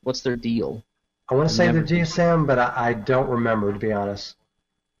what's their deal? I want to say Never- they're GSM, but I don't remember, to be honest.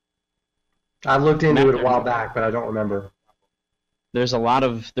 I looked into it a while back, but I don't remember. There's a lot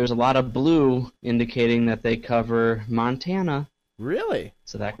of blue indicating that they cover Montana. Really?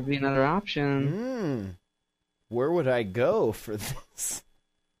 So that could be another option. Where would I go for this?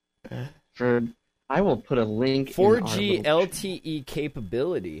 I will put a link 4G in our little- LTE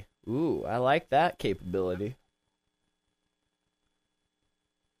capability. Ooh, I like that capability.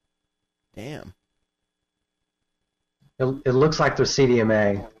 Damn. It looks like they're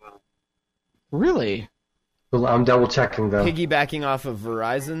CDMA. Really? Well, I'm double checking though. Piggybacking off of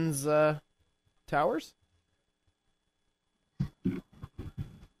Verizon's towers?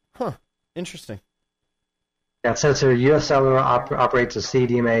 Huh. Interesting. Yeah, it says here U.S. Cellular operates a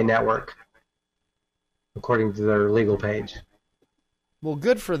CDMA network, according to their legal page. Well,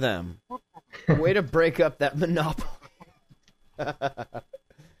 good for them. Way to break up that monopoly.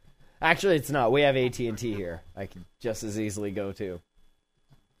 Actually, it's not. We have AT&T here. I could just as easily go to.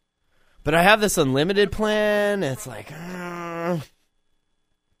 But I have this unlimited plan. It's like,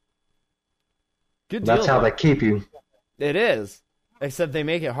 good deal. That's how though. they keep you. It is. Except they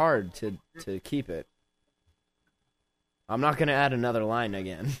make it hard to keep it. I'm not going to add another line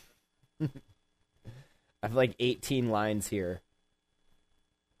again. I have like 18 lines here.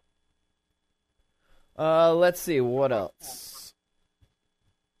 Let's see, what else?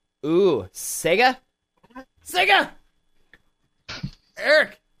 Ooh, Sega? Sega!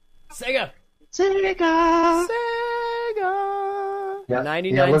 Eric! Sega! Sega! Sega! Yeah,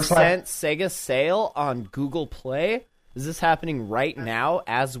 99 looks cent Sega sale on Google Play. Is this happening right now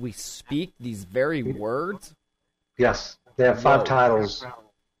as we speak these very words? Yes, they have 5 titles.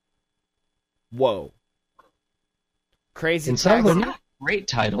 Whoa. Crazy And some of Taxi. them, Great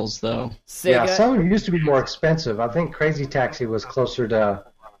titles, though. Sega. yeah, some of them used to be more expensive. I think Crazy Taxi was closer to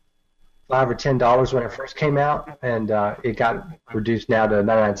 $5 or $10 when it first came out, and it got reduced now to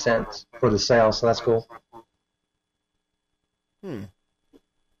 99 cents for the sale. So that's cool.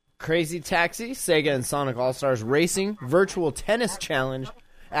 Crazy Taxi, Sega and Sonic All-Stars Racing, Virtual Tennis Challenge,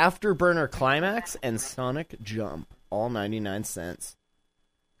 Afterburner Climax, and Sonic Jump. All 99 cents.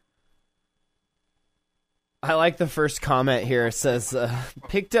 I like the first comment here. It says,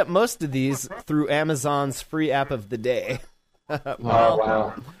 picked up most of these through Amazon's free app of the day. Oh,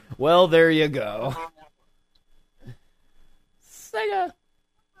 wow. Well, there you go. Sega.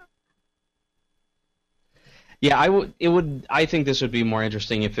 Yeah, I think this would be more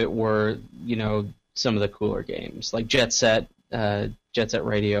interesting if it were, some of the cooler games like Jet Set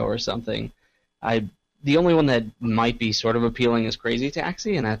Radio or something. The only one that might be sort of appealing is Crazy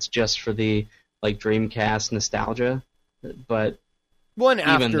Taxi, and that's just for the Dreamcast nostalgia. But One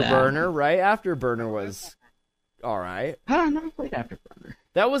even Afterburner, right? Afterburner was all right. I never played Afterburner.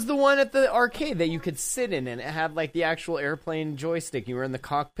 That was the one at the arcade that you could sit in, and it had like the actual airplane joystick. You were in the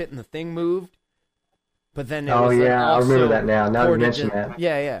cockpit, and the thing moved. But then it was, I also remember that now. Now that you ported mention to- that.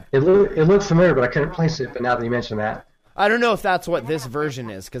 Yeah. It looked familiar, but I couldn't place it. But now that you mention that, I don't know if that's what this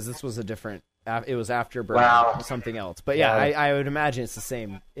version is, because this was a different. It was Afterburner, Wow. something else. But yeah, Yeah. I would imagine it's the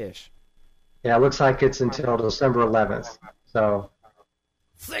same-ish. yeah, it looks like it's until December 11th. So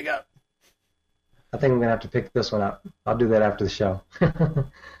Sega. I think I'm gonna have to pick this one up. I'll do that after the show.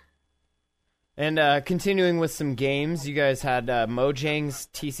 And continuing with some games, you guys had Mojang's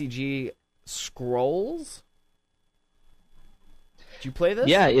TCG Scrolls. Did you play this?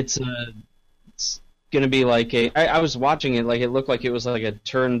 Yeah, it's going to be like I was watching it, like it looked like it was like a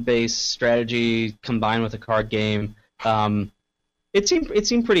turn-based strategy combined with a card game. It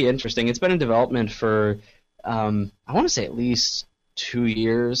seemed pretty interesting. It's been in development for I want to say at least 2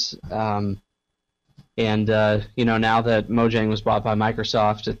 years. And now that Mojang was bought by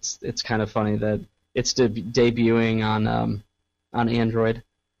Microsoft, it's kind of funny that it's debuting on Android.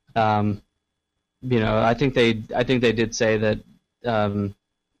 I think they did say that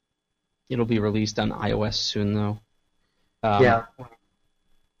it'll be released on iOS soon, though. Yeah.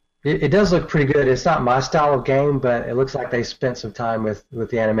 It does look pretty good. It's not my style of game, but it looks like they spent some time with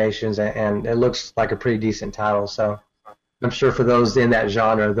the animations, and it looks like a pretty decent title. So I'm sure for those in that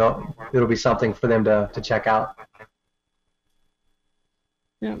genre, it'll be something for them to check out.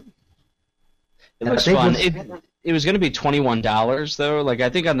 Yeah. It And I looks think fun. It was going to be $21 though. Like I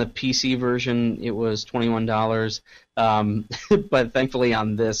think on the PC version it was $21, but thankfully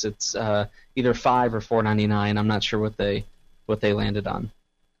on this it's either $5 or $4.99. I'm not sure what they landed on.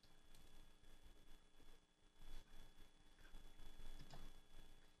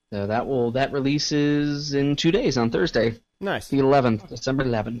 So that releases in 2 days on Thursday, Nice. the 11th, December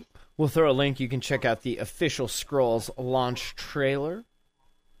 11th. We'll throw a link. You can check out the official Scrolls launch trailer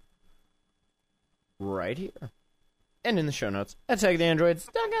right here. And in the show notes at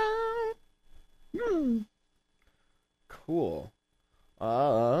TagTheAndroids.com. Cool.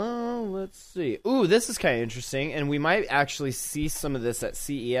 Let's see. Ooh, this is kind of interesting, and we might actually see some of this at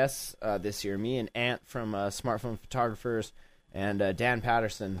CES this year. Me and Ant from Smartphone Photographers and Dan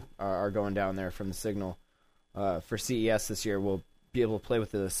Patterson are going down there from the Signal for CES this year. We'll be able to play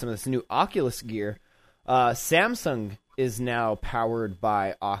with some of this new Oculus gear. Samsung is now powered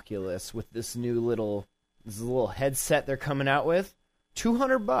by Oculus with this little headset they're coming out with.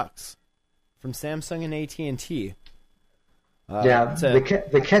 $200 from Samsung and AT&T. The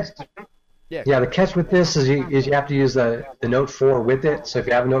catch with this is you have to use the Note 4 with it. So if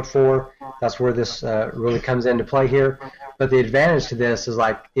you have a Note 4, that's where this really comes into play here. But the advantage to this is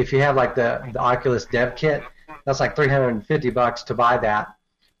like if you have like the Oculus Dev Kit, that's like $350 to buy that,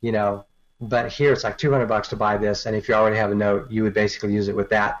 But here it's like $200 to buy this, and if you already have a Note, you would basically use it with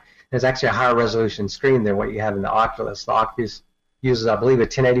that. And it's actually a higher resolution screen than what you have in the Oculus. The uses, I believe, a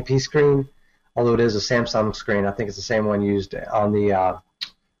 1080p screen, although it is a Samsung screen. I think it's the same one used on the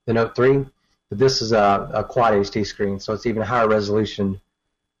Note 3. But this is a Quad HD screen, so it's even higher resolution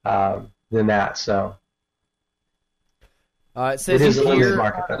than that. So it says it is a limited Gear,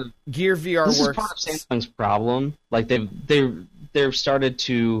 market, though. Gear VR This works. is part of Samsung's problem. Like they've started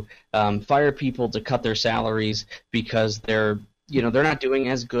to fire people to cut their salaries because they're not doing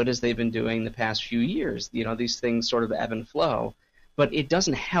as good as they've been doing the past few years. These things sort of ebb and flow. But it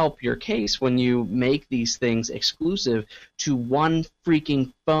doesn't help your case when you make these things exclusive to one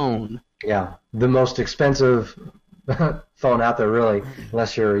freaking phone. Yeah, the most expensive phone out there, really,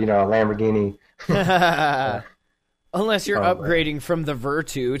 unless you're, a Lamborghini. Unless you're upgrading from the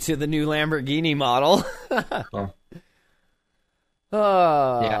Vertu to the new Lamborghini model.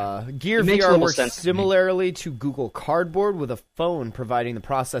 Gear VR works similarly to Google Cardboard, with a phone providing the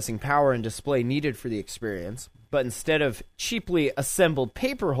processing power and display needed for the experience. But instead of cheaply assembled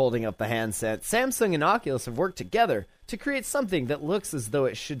paper holding up the handset, Samsung and Oculus have worked together to create something that looks as though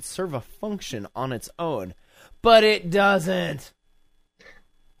it should serve a function on its own. But it doesn't.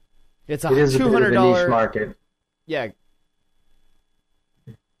 It's It is a bit of a niche market. Yeah.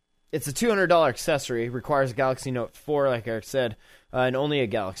 It's a $200 accessory, requires a Galaxy Note 4, like Eric said, and only a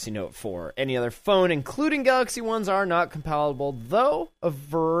Galaxy Note 4. Any other phone, including Galaxy ones, are not compatible, though a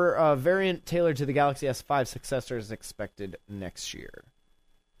variant tailored to the Galaxy S5 successor is expected next year.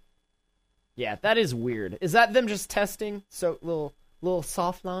 Yeah, that is weird. Is that them just testing? So little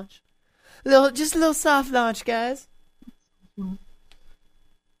soft launch? Just a little soft launch, guys.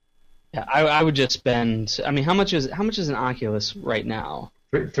 Yeah, I would just spend. I mean, how much is an Oculus right now?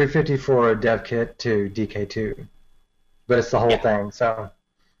 $350 for a dev kit to DK2, but it's the whole thing. So,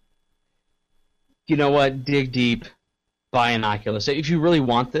 you know what? Dig deep, buy an Oculus if you really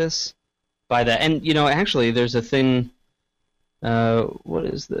want this. Buy that, and actually, there's a thing. What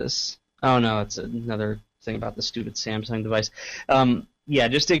is this? Oh no, it's another thing about the stupid Samsung device. Yeah,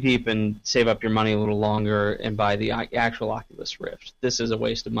 just dig deep and save up your money a little longer and buy the actual Oculus Rift. This is a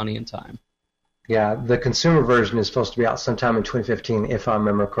waste of money and time. Yeah, the consumer version is supposed to be out sometime in 2015, if I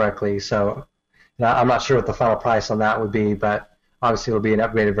remember correctly. So I'm not sure what the final price on that would be, but obviously it'll be an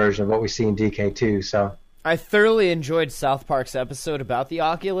upgraded version of what we see in DK2. So I thoroughly enjoyed South Park's episode about the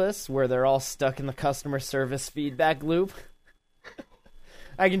Oculus, where they're all stuck in the customer service feedback loop.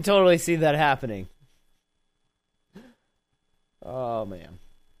 I can totally see that happening. Oh, man.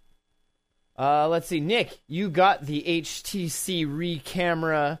 Let's see. Nick, you got the HTC Re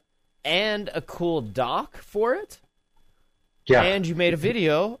camera and a cool dock for it? yeah, And you made a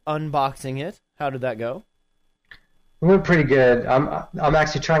video unboxing it. How did that go? it went pretty good. I'm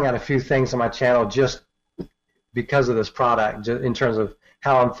actually trying out a few things on my channel just because of this product, just in terms of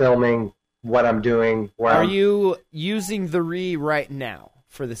how I'm filming, what I'm doing. Are you using the Re right now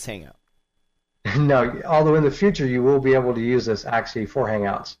for this Hangout? No, although in the future you will be able to use this actually for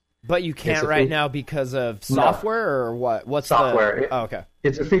Hangouts. But you can't right now because of software or what? What's software? Okay.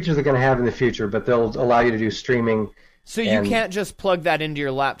 It's a feature they're going to have in the future, but they'll allow you to do streaming. So you can't just plug that into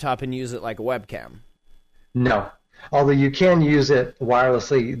your laptop and use it like a webcam? No. Although you can use it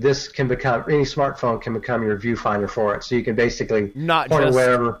wirelessly, any smartphone can become your viewfinder for it. So you can basically Not point just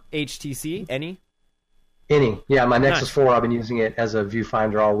wherever. HTC? Any? Yeah, my Nexus Nice. 4, I've been using it as a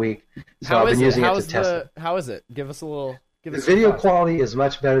viewfinder all week. So How I've is been it? using it to test it. How is it? Give us a little. Give The us some video thoughts. quality is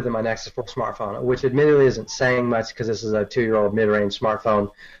much better than my Nexus 4 smartphone, which admittedly isn't saying much because this is a 2-year-old mid-range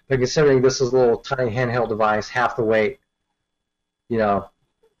smartphone. But considering this is a little tiny handheld device, half the weight,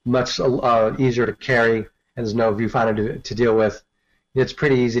 much easier to carry, and there's no viewfinder to deal with, it's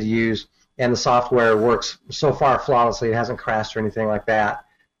pretty easy to use. And the software works so far flawlessly. It hasn't crashed or anything like that.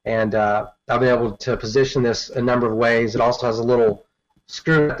 And I've been able to position this a number of ways. It also has a little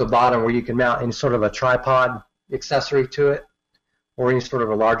screw at the bottom where you can mount any sort of a tripod accessory to it, or any sort of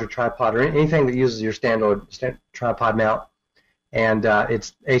a larger tripod, or anything that uses your standard tripod mount. And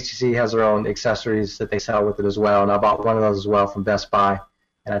HTC has their own accessories that they sell with it as well, and I bought one of those as well from Best Buy,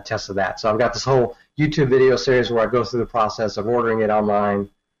 and I tested that. So I've got this whole YouTube video series where I go through the process of ordering it online,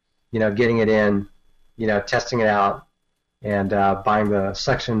 getting it in, testing it out, and buying the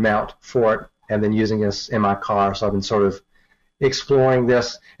suction mount for it, and then using this in my car. So I've been sort of exploring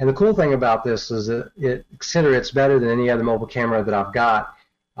this. And the cool thing about this is that it's better than any other mobile camera that I've got.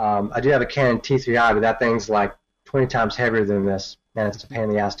 I do have a Canon T3i, but that thing's like 20 times heavier than this, and it's a pain in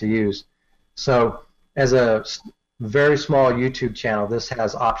the ass to use. So as a very small YouTube channel, this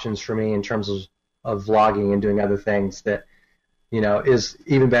has options for me in terms of vlogging and doing other things that, is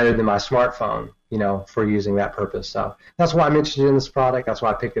even better than my smartphone, for using that purpose. So that's why I'm interested in this product. That's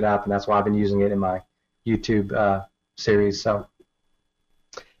why I picked it up, and that's why I've been using it in my YouTube series. So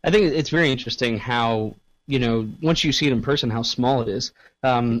I think it's very interesting how, once you see it in person, how small it is.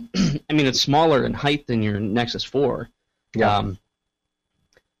 I mean, it's smaller in height than your Nexus 4. Yeah.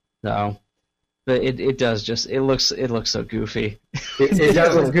 So, but it does just it looks so goofy. It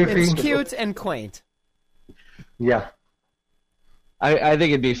does look goofy. It's cute and quaint. Yeah. I think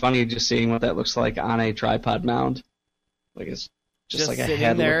it'd be funny just seeing what that looks like on a tripod mount. Like it's just like a sitting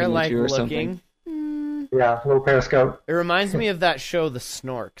head there, looking like at you or looking. something. Yeah, a little periscope. It reminds me of that show, The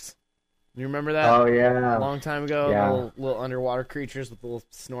Snorks. You remember that? Oh, yeah. A long time ago, Yeah. little underwater creatures with little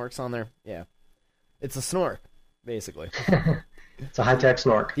snorks on there. Yeah, it's a snork, basically. It's a high-tech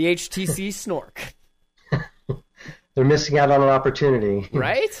snork. The HTC snork, They're missing out on an opportunity.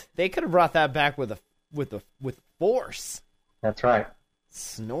 right? They could have brought that back with force. That's right.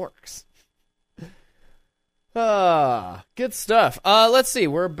 Snorks. Good stuff. Let's see.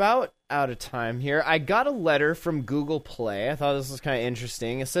 We're about out of time here. I got a letter from Google Play. I thought this was kind of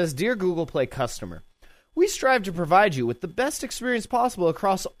interesting. It says, "Dear Google Play customer, we strive to provide you with the best experience possible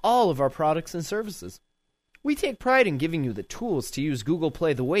across all of our products and services. We take pride in giving you the tools to use Google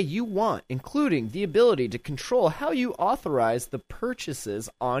Play the way you want, including the ability to control how you authorize the purchases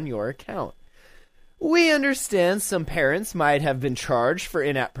on your account. We understand some parents might have been charged for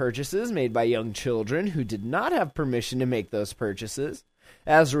in-app purchases made by young children who did not have permission to make those purchases.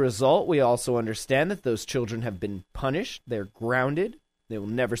 As a result, we also understand that those children have been punished, they're grounded, they will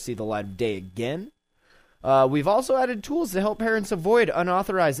never see the light of day again. We've also added tools to help parents avoid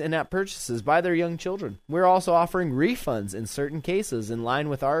unauthorized in-app purchases by their young children. We're also offering refunds in certain cases in line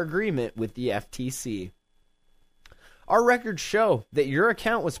with our agreement with the FTC. Our records show that your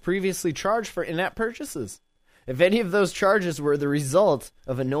account was previously charged for in-app purchases. If any of those charges were the result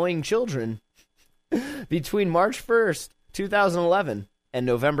of annoying children, between March 1st, 2011 and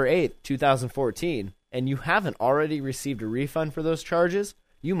November 8th, 2014, and you haven't already received a refund for those charges,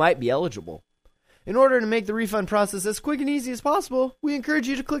 you might be eligible. In order to make the refund process as quick and easy as possible, we encourage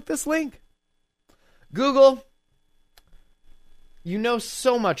you to click this link." Google, you know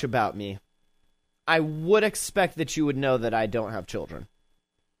so much about me. I would expect that you would know that I don't have children.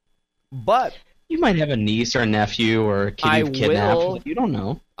 But You might have a niece or a nephew or a kid I you've kidnapped. will. But you don't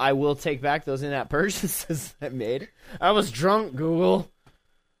know. I will take back those in-app purchases I made. I was drunk, Google.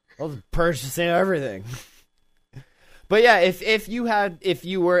 I was purchasing everything. But yeah, if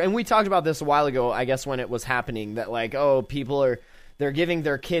you were, and we talked about this a while ago, I guess when it was happening, that like, oh, they're giving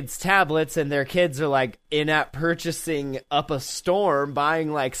their kids tablets and their kids are like in-app purchasing up a storm,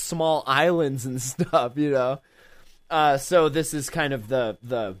 buying like small islands and stuff, So this is kind of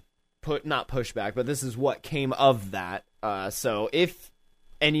the not pushback, but this is what came of that. So if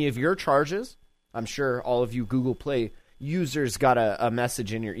any of your charges, I'm sure all of you Google Play users got a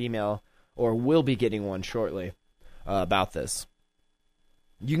message in your email or will be getting one shortly about this.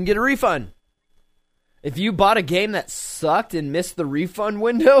 You can get a refund. If you bought a game that sucked and missed the refund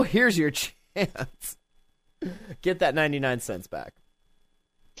window, here's your chance. Get that 99 cents back.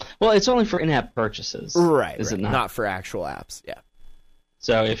 Well, it's only for in-app purchases, Right. Is it not? Not for actual apps, yeah.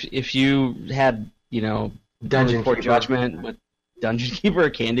 So if you had, Dungeon Court Keeper. Judgment with Dungeon Keeper or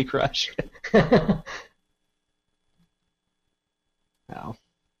Candy Crush, well,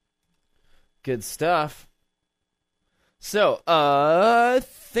 Good stuff. So, I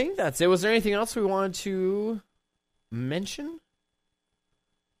think that's it. Was there anything else we wanted to mention?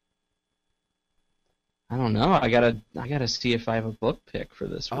 I don't know. I gotta see if I have a book pick for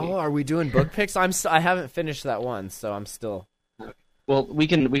this week. Oh, are we doing book picks? I haven't finished that one, so I'm still. Well, we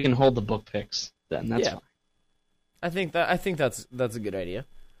can hold the book picks then. That's Yeah. fine. I think that's a good idea.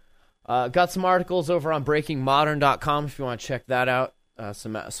 Got some articles over on BreakingModern.com if you want to check that out.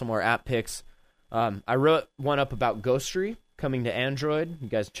 Some more app picks. I wrote one up about Ghostery coming to Android. You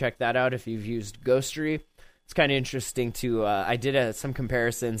guys check that out if you've used Ghostery. It's kind of interesting to. I did some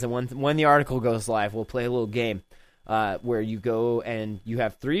comparisons, and when the article goes live, we'll play a little game where you go and you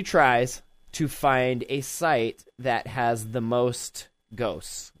have 3 tries to find a site that has the most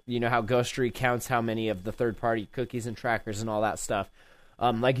ghosts. You know how Ghostery counts how many of the third-party cookies and trackers and all that stuff.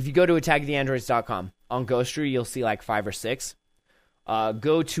 Like if you go to attackoftheandroids.com, on Ghostery you'll see like 5 or 6.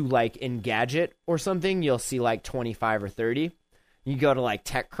 Go to like Engadget or something, you'll see like 25 or 30. You go to like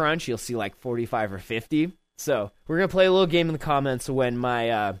TechCrunch, you'll see like 45 or 50. So we're going to play a little game in the comments when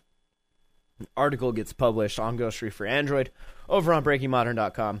my article gets published on Ghostery for Android over on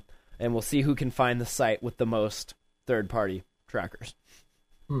BreakingModern.com, and we'll see who can find the site with the most third-party trackers.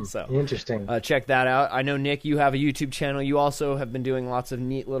 So Interesting. check that out. I know, Nick, you have a YouTube channel. You also have been doing lots of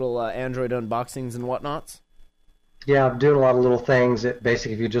neat little Android unboxings and whatnots. Yeah, I'm doing a lot of little things.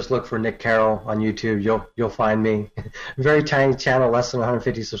 Basically, if you just look for Nick Carroll on YouTube, you'll find me. Very tiny channel, less than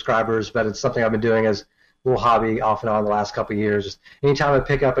 150 subscribers, but it's something I've been doing as a little hobby off and on the last couple of years. Just anytime I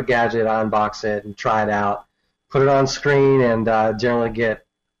pick up a gadget, I unbox it and try it out, put it on screen, and generally get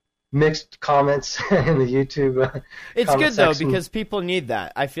mixed comments in the YouTube. It's comment good though section. because people need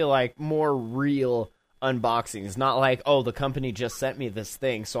that. I feel like more real unboxings, not like, oh, the company just sent me this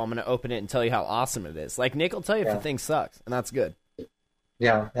thing, so I'm going to open it and tell you how awesome it is. Like, Nick will tell you if the thing sucks, and that's good.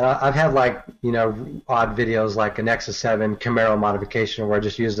 Yeah, and I've had odd videos like a Nexus 7 Camaro modification where I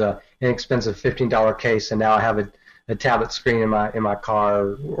just used an inexpensive $15 case, and now I have a tablet screen in my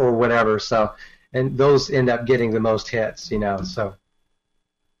car or whatever. So, and those end up getting the most hits, So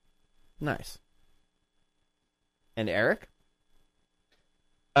Nice. And Eric?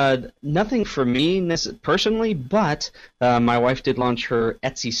 Nothing for me personally, but my wife did launch her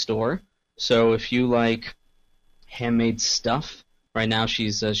Etsy store. So if you like handmade stuff, right now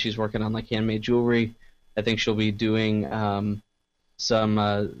she's working on like handmade jewelry. I think she'll be doing some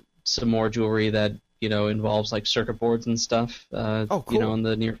more jewelry that involves like circuit boards and stuff. Cool. In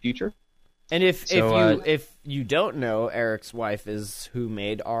the near future. And if you don't know, Eric's wife is who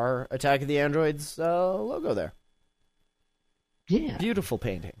made our Attack of the Androids logo there. Yeah. Beautiful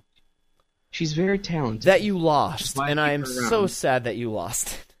painting. She's very talented. That you lost, and I am so sad that you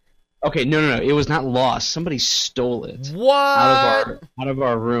lost it. Okay, no. It was not lost. Somebody stole it. What? Out of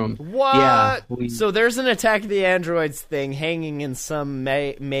our room. What? Yeah. So there's an Attack of the Androids thing hanging in some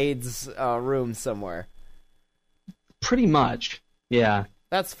maid's room somewhere. Pretty much. Yeah.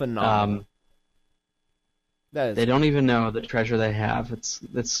 That's phenomenal. They don't even know the treasure they have.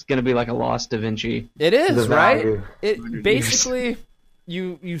 It's going to be like a lost Da Vinci. It is, The right? value. It basically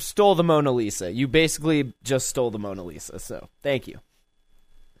you stole the Mona Lisa. You basically just stole the Mona Lisa. So thank you.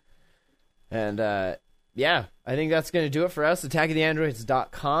 And yeah, I think that's going to do it for us.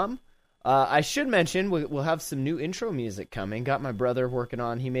 AttackOfTheAndroids.com. I should mention we'll have some new intro music coming. Got my brother working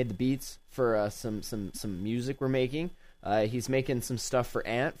on. He made the beats for some music we're making. He's making some stuff for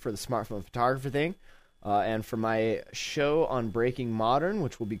Ant for the smartphone photographer thing. And for my show on Breaking Modern,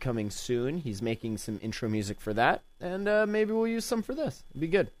 which will be coming soon, he's making some intro music for that. And maybe we'll use some for this. It'd be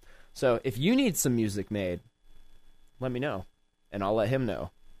good. So if you need some music made, let me know. And I'll let him know.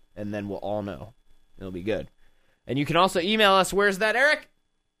 And then we'll all know. It'll be good. And you can also email us. Where's that, Eric?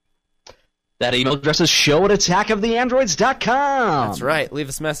 That email address is show@attackoftheandroids.com. That's right. Leave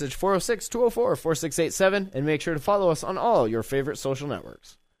us a message, 406-204-4687, and make sure to follow us on all your favorite social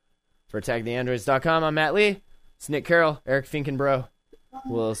networks. For AttackOfTheAndroids.com, I'm Matt Lee. It's Nick Carroll, Eric Finkenbro.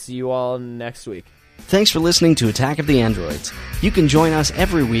 We'll see you all next week. Thanks for listening to Attack of the Androids. You can join us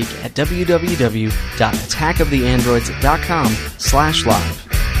every week at www.attackoftheandroids.com/live.